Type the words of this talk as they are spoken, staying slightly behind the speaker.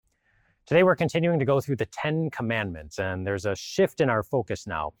Today we're continuing to go through the 10 Commandments, and there's a shift in our focus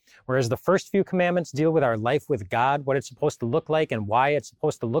now. Whereas the first few commandments deal with our life with God, what it's supposed to look like and why it's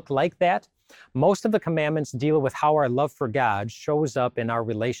supposed to look like that, most of the commandments deal with how our love for God shows up in our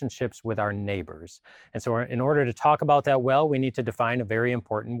relationships with our neighbors. And so in order to talk about that well, we need to define a very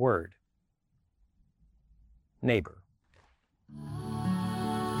important word: neighbor.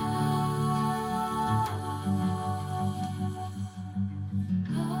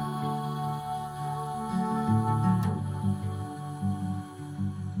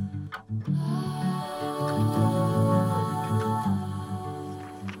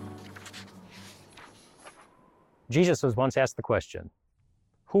 Jesus was once asked the question,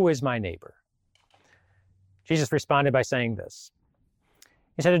 "Who is my neighbor?" Jesus responded by saying this.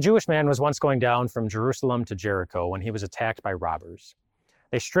 He said, "A Jewish man was once going down from Jerusalem to Jericho when he was attacked by robbers.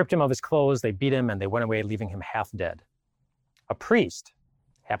 They stripped him of his clothes, they beat him, and they went away, leaving him half dead. A priest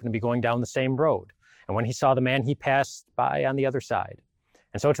happened to be going down the same road, and when he saw the man, he passed by on the other side.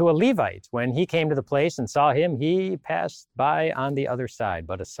 And so to a Levite, when he came to the place and saw him, he passed by on the other side.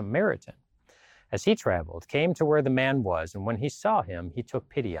 But a Samaritan, as he traveled, came to where the man was, and when he saw him, he took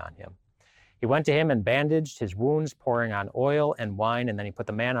pity on him. He went to him and bandaged his wounds, pouring on oil and wine, and then he put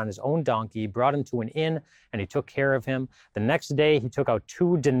the man on his own donkey, brought him to an inn, and he took care of him. The next day he took out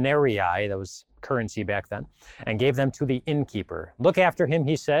 2 denarii, that was currency back then, and gave them to the innkeeper. 'Look after him,'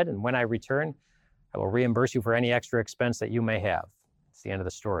 he said, 'and when I return, I will reimburse you for any extra expense that you may have.'" It's the end of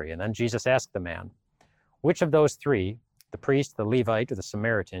the story. And then Jesus asked the man, "Which of those 3, the priest, the Levite, or the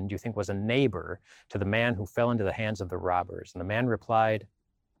Samaritan, do you think was a neighbor to the man who fell into the hands of the robbers?" And the man replied,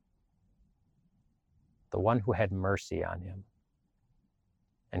 "The one who had mercy on him."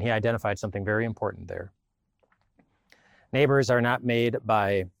 And he identified something very important there. Neighbors are not made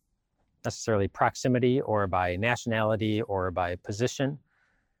by necessarily proximity or by nationality or by position.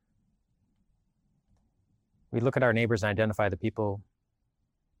 We look at our neighbors and identify the people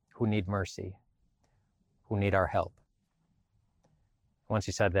who need mercy, who need our help. Once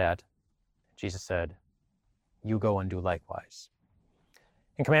he said that, Jesus said, "You go and do likewise."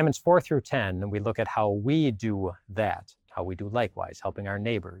 In Commandments 4 through 10, we look at how we do that, how we do likewise, helping our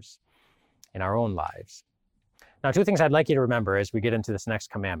neighbors in our own lives. Now, 2 things I'd like you to remember as we get into this next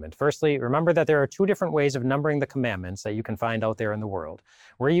commandment. Firstly, remember that there are 2 different ways of numbering the commandments that you can find out there in the world.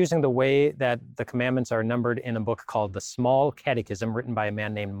 We're using the way that the commandments are numbered in a book called The Small Catechism, written by a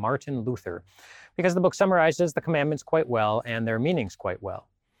man named Martin Luther, because the book summarizes the commandments quite well and their meanings quite well.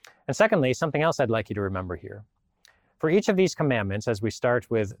 And secondly, something else I'd like you to remember here. For each of these commandments, as we start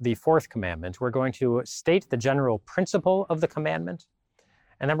with the 4th commandment, we're going to state the general principle of the commandment,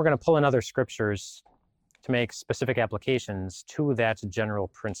 and then we're going to pull in other scriptures to make specific applications to that general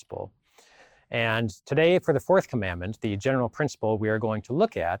principle. And today, for the 4th commandment, the general principle we are going to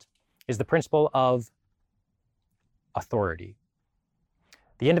look at is the principle of authority.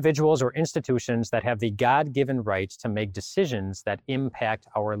 The individuals or institutions that have the God-given right to make decisions that impact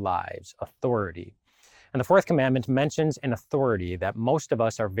our lives, authority. And the 4th commandment mentions an authority that most of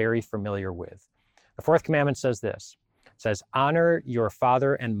us are very familiar with. The 4th commandment says this. It says, "Honor your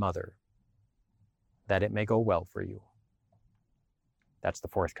father and mother, that it may go well for you." That's the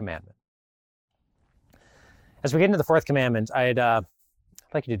 4th commandment. As we get into the 4th commandment, I'd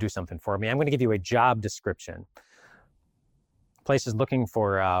like you to do something for me. I'm going to give you a job description. Place is looking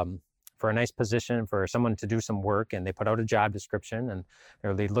for a nice position for someone to do some work, and they put out a job description, and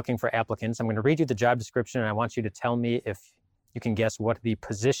they're looking for applicants. I'm going to read you the job description, and I want you to tell me if you can guess what the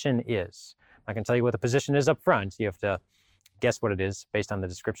position is. I can tell you what the position is up front. You have to guess what it is based on the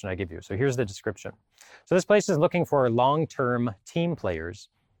description I give you. So here's the description. So this place is looking for long-term team players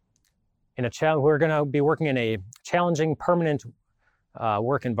who are going to be working in a challenging, permanent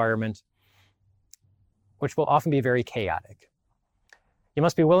work environment, which will often be very chaotic. You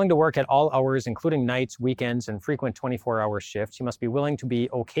must be willing to work at all hours, including nights, weekends, and frequent 24-hour shifts. You must be willing to be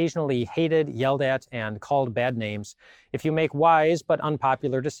occasionally hated, yelled at, and called bad names if you make wise but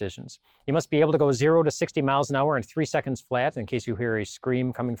unpopular decisions. You must be able to go 0 to 60 miles an hour in 3 seconds flat in case you hear a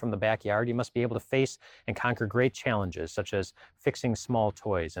scream coming from the backyard. You must be able to face and conquer great challenges, such as fixing small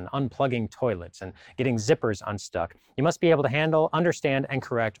toys and unplugging toilets and getting zippers unstuck. You must be able to handle, understand, and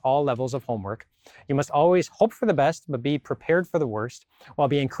correct all levels of homework. You must always hope for the best, but be prepared for the worst, while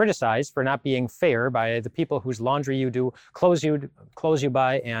being criticized for not being fair by the people whose laundry you do, clothes you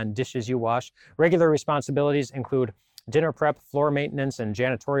buy, and dishes you wash. Regular responsibilities include dinner prep, floor maintenance, and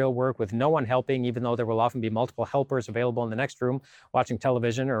janitorial work with no one helping, even though there will often be multiple helpers available in the next room watching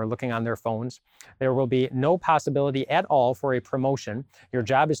television or looking on their phones. There will be no possibility at all for a promotion. Your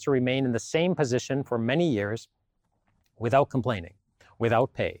job is to remain in the same position for many years without complaining,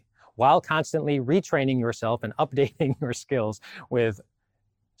 without pay, while constantly retraining yourself and updating your skills with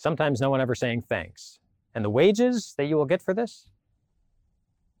sometimes no one ever saying thanks. And the wages that you will get for this?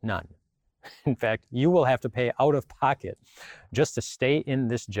 None. In fact, you will have to pay out of pocket just to stay in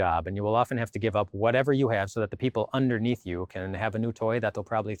this job, and you will often have to give up whatever you have so that the people underneath you can have a new toy that they'll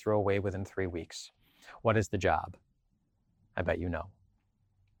probably throw away within 3 weeks. What is the job? I bet you know.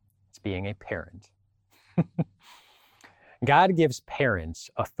 It's being a parent. God gives parents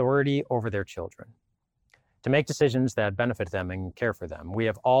authority over their children to make decisions that benefit them and care for them. We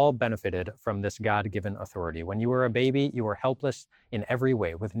have all benefited from this God-given authority. When you were a baby, you were helpless in every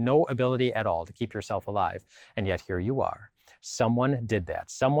way, with no ability at all to keep yourself alive. And yet here you are. Someone did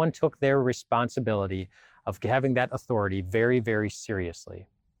that. Someone took their responsibility of having that authority very, very seriously.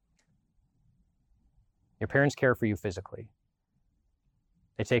 Your parents care for you physically.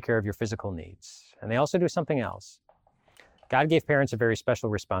 They take care of your physical needs. And they also do something else. God gave parents a very special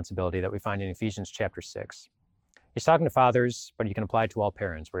responsibility that we find in Ephesians chapter 6. He's talking to fathers, but you can apply it to all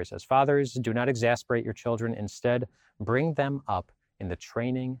parents, where he says, "Fathers, do not exasperate your children. Instead, bring them up in the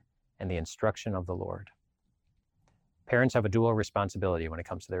training and the instruction of the Lord." Parents have a dual responsibility when it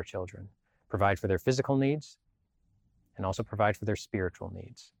comes to their children. Provide for their physical needs and also provide for their spiritual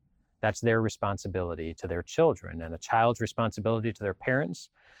needs. That's their responsibility to their children, and a child's responsibility to their parents.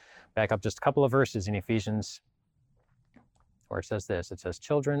 Back up just a couple of verses in Ephesians where it says this. It says,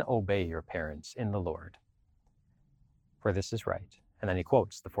 "Children, obey your parents in the Lord, for this is right." And then he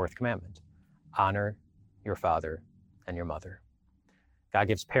quotes the 4th commandment, "Honor your father and your mother." God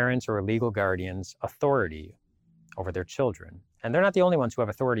gives parents or legal guardians authority over their children. And they're not the only ones who have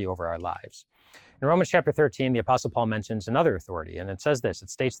authority over our lives. In Romans chapter 13, the Apostle Paul mentions another authority, and it says this. It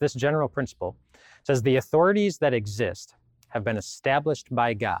states this general principle. It says, "The authorities that exist have been established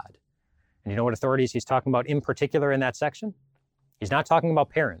by God." And you know what authorities he's talking about in particular in that section? He's not talking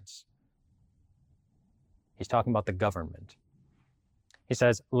about parents. He's talking about the government. He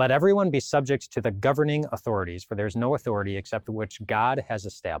says, "Let everyone be subject to the governing authorities, for there's no authority except which God has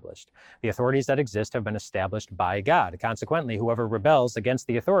established. The authorities that exist have been established by God. Consequently, whoever rebels against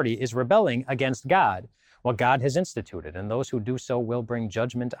the authority is rebelling against God, what God has instituted, and those who do so will bring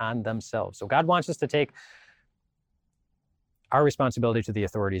judgment on themselves." So God wants us to take our responsibility to the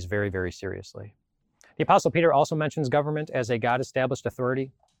authorities very, very seriously. The Apostle Peter also mentions government as a God-established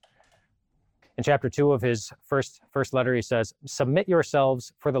authority. In chapter 2 of his first letter, he says, "Submit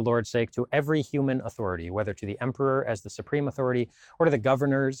yourselves for the Lord's sake to every human authority, whether to the emperor as the supreme authority or to the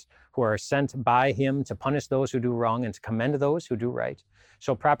governors who are sent by him to punish those who do wrong and to commend those who do right.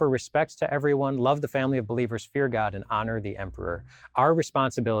 Show proper respect to everyone, love the family of believers, fear God, and honor the emperor." Our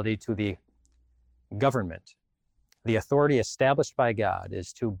responsibility to the government, the authority established by God,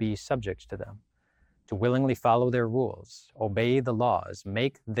 is to be subject to them, to willingly follow their rules, obey the laws,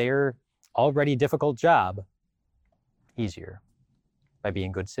 make their already difficult job easier by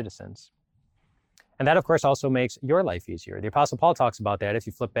being good citizens. And that, of course, also makes your life easier. The Apostle Paul talks about that if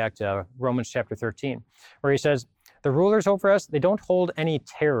you flip back to Romans chapter 13, where he says, "The rulers over us, they don't hold any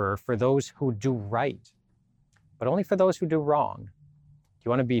terror for those who do right, but only for those who do wrong. If you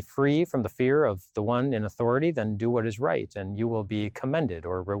want to be free from the fear of the one in authority, then do what is right, and you will be commended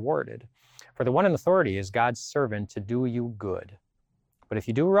or rewarded. For the one in authority is God's servant to do you good. But if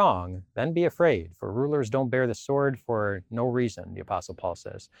you do wrong, then be afraid, for rulers don't bear the sword for no reason," the Apostle Paul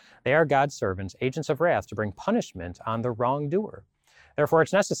says. "They are God's servants, agents of wrath, to bring punishment on the wrongdoer. Therefore,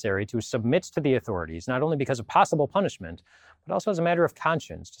 it's necessary to submit to the authorities, not only because of possible punishment, but also as a matter of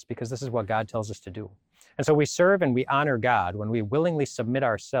conscience, just because this is what God tells us to do." And so we serve and we honor God when we willingly submit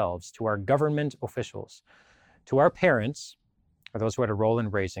ourselves to our government officials, to our parents, or those who had a role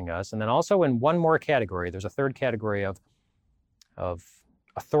in raising us, and then also in one more category. There's a third category of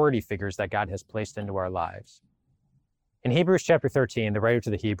authority figures that God has placed into our lives. In Hebrews chapter 13, the writer to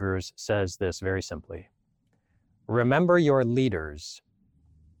the Hebrews says this very simply: "Remember your leaders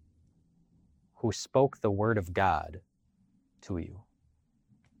who spoke the word of God to you."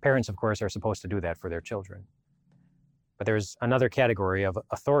 Parents, of course, are supposed to do that for their children. But there's another category of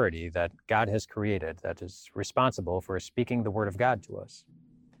authority that God has created that is responsible for speaking the word of God to us.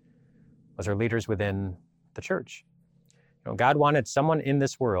 Those are leaders within the church. God wanted someone in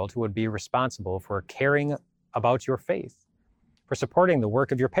this world who would be responsible for caring about your faith, for supporting the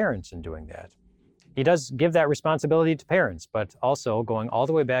work of your parents in doing that. He does give that responsibility to parents, but also going all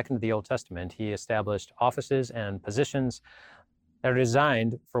the way back into the Old Testament, he established offices and positions that are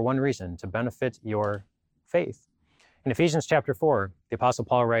designed for one reason: to benefit your faith. In Ephesians chapter 4, the Apostle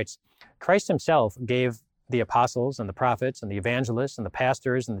Paul writes, "Christ himself gave the apostles and the prophets and the evangelists and the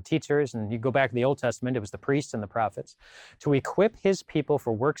pastors and the teachers, and you go back to the Old Testament, it was the priests and the prophets, to equip his people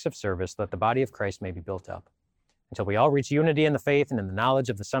for works of service so that the body of Christ may be built up until we all reach unity in the faith and in the knowledge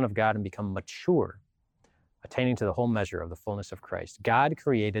of the Son of God and become mature, attaining to the whole measure of the fullness of Christ. God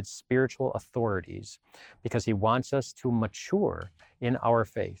created spiritual authorities because he wants us to mature in our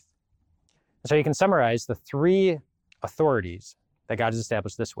faith. And so you can summarize the three authorities that God has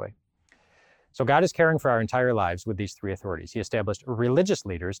established this way. So God is caring for our entire lives with these three authorities. He established religious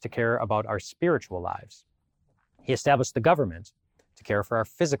leaders to care about our spiritual lives. He established the government to care for our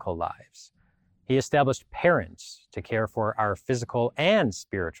physical lives. He established parents to care for our physical and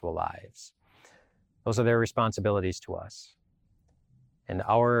spiritual lives. Those are their responsibilities to us. And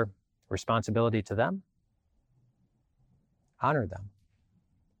our responsibility to them? Honor them.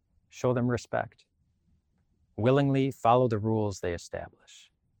 Show them respect. Willingly follow the rules they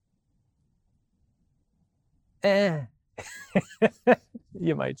establish.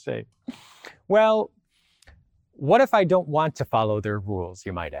 You might say. Well, what if I don't want to follow their rules,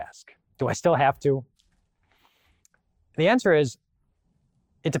 you might ask? Do I still have to? The answer is,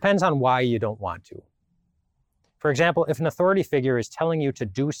 it depends on why you don't want to. For example, if an authority figure is telling you to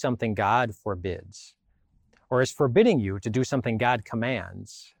do something God forbids, or is forbidding you to do something God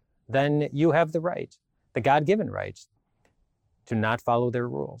commands, then you have the right, the God-given right, to not follow their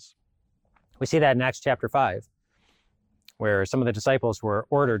rules. We see that in Acts chapter 5, where some of the disciples were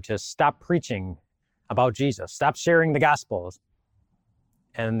ordered to stop preaching about Jesus, stop sharing the gospels.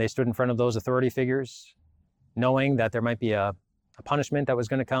 And they stood in front of those authority figures, knowing that there might be a punishment that was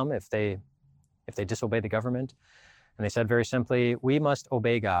going to come if they disobey the government. And they said very simply, we must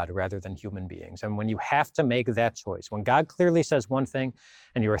obey God rather than human beings. And when you have to make that choice, when God clearly says one thing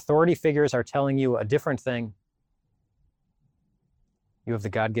and your authority figures are telling you a different thing, you have the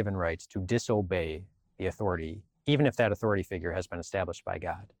God-given right to disobey the authority, even if that authority figure has been established by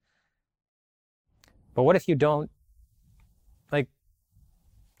God. But what if you don't,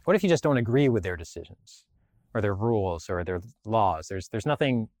 what if you just don't agree with their decisions or their rules or their laws? There's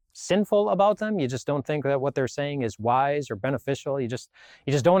nothing sinful about them. You just don't think that what they're saying is wise or beneficial. You just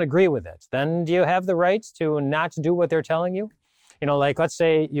don't agree with it. Then do you have the right to not do what they're telling you? Let's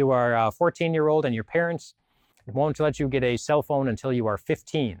say you are a 14-year-old and your parents won't let you get a cell phone until you are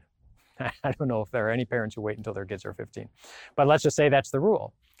 15. I don't know if there are any parents who wait until their kids are 15. But let's just say that's the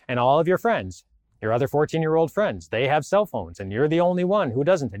rule. And all of your friends, your other 14-year-old friends, they have cell phones and you're the only one who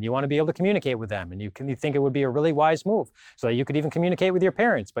doesn't, and you want to be able to communicate with them, and you think it would be a really wise move so that you could even communicate with your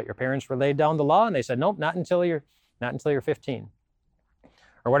parents, but your parents laid down the law and they said, nope, not until you're 15.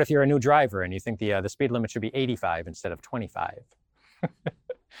 Or what if you're a new driver and you think the speed limit should be 85 instead of 25?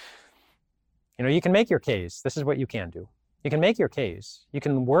 You can make your case. This is what you can do. You can make your case. You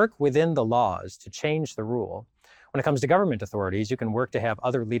can work within the laws to change the rule. When it comes to government authorities, you can work to have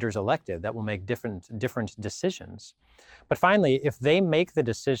other leaders elected that will make different decisions. But finally, if they make the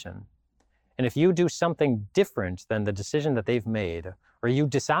decision, and if you do something different than the decision that they've made, or you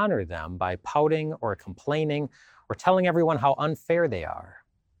dishonor them by pouting or complaining or telling everyone how unfair they are,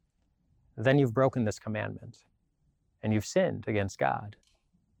 then you've broken this commandment and you've sinned against God.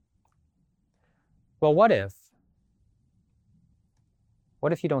 Well, what if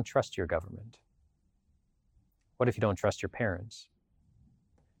you don't trust your government? What if you don't trust your parents?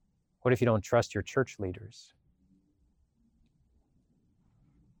 What if you don't trust your church leaders?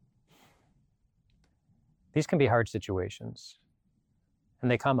 These can be hard situations, and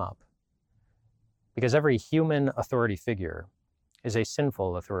they come up because every human authority figure is a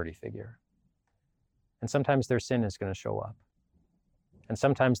sinful authority figure. And sometimes their sin is going to show up. And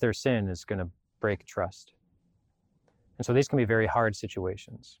sometimes their sin is going to break trust. And so these can be very hard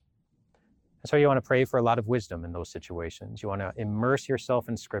situations. And so you want to pray for a lot of wisdom in those situations. You want to immerse yourself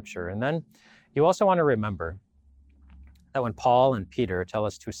in Scripture. And then you also want to remember that when Paul and Peter tell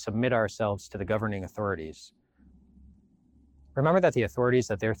us to submit ourselves to the governing authorities, remember that the authorities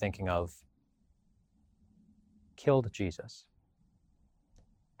that they're thinking of killed Jesus,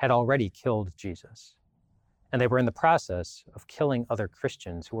 had already killed Jesus. And they were in the process of killing other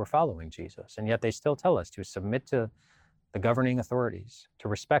Christians who were following Jesus. And yet they still tell us to submit to the governing authorities, to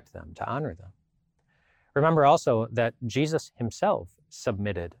respect them, to honor them. Remember also that Jesus himself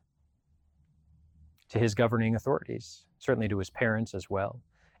submitted to his governing authorities, certainly to his parents as well,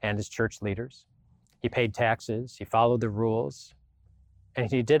 and his church leaders. He paid taxes, he followed the rules,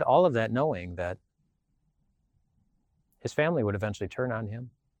 and he did all of that knowing that his family would eventually turn on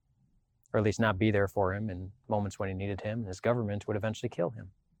him, or at least not be there for him in moments when he needed him, and his government would eventually kill him.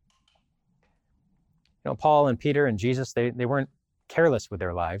 Paul and Peter and Jesus, they weren't careless with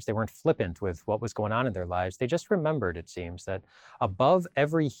their lives. They weren't flippant with what was going on in their lives. They just remembered, it seems, that above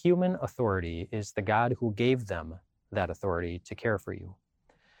every human authority is the God who gave them that authority to care for you.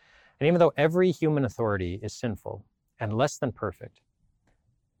 And even though every human authority is sinful and less than perfect,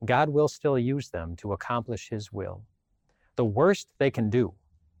 God will still use them to accomplish his will. The worst they can do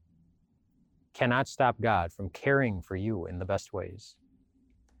cannot stop God from caring for you in the best ways.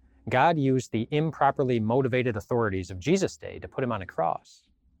 God used the improperly motivated authorities of Jesus' day to put him on a cross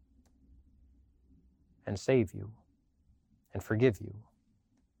and save you and forgive you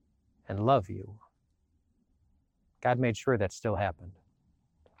and love you. God made sure that still happened.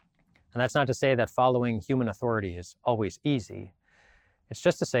 And that's not to say that following human authority is always easy. It's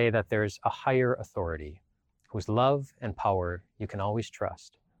just to say that there's a higher authority whose love and power you can always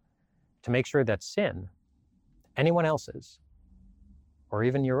trust to make sure that sin, anyone else's, or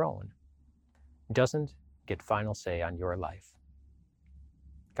even your own, doesn't get final say on your life.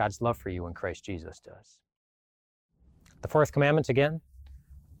 God's love for you in Christ Jesus does. The fourth commandment again,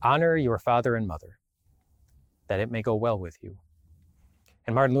 honor your father and mother, that it may go well with you.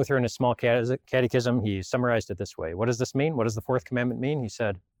 And Martin Luther, in his small catechism, he summarized it this way. What does this mean? What does the fourth commandment mean? He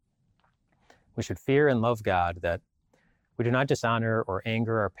said, we should fear and love God, that we do not dishonor or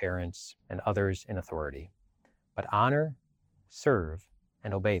anger our parents and others in authority, but honor, serve,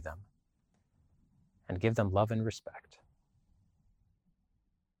 and obey them, and give them love and respect.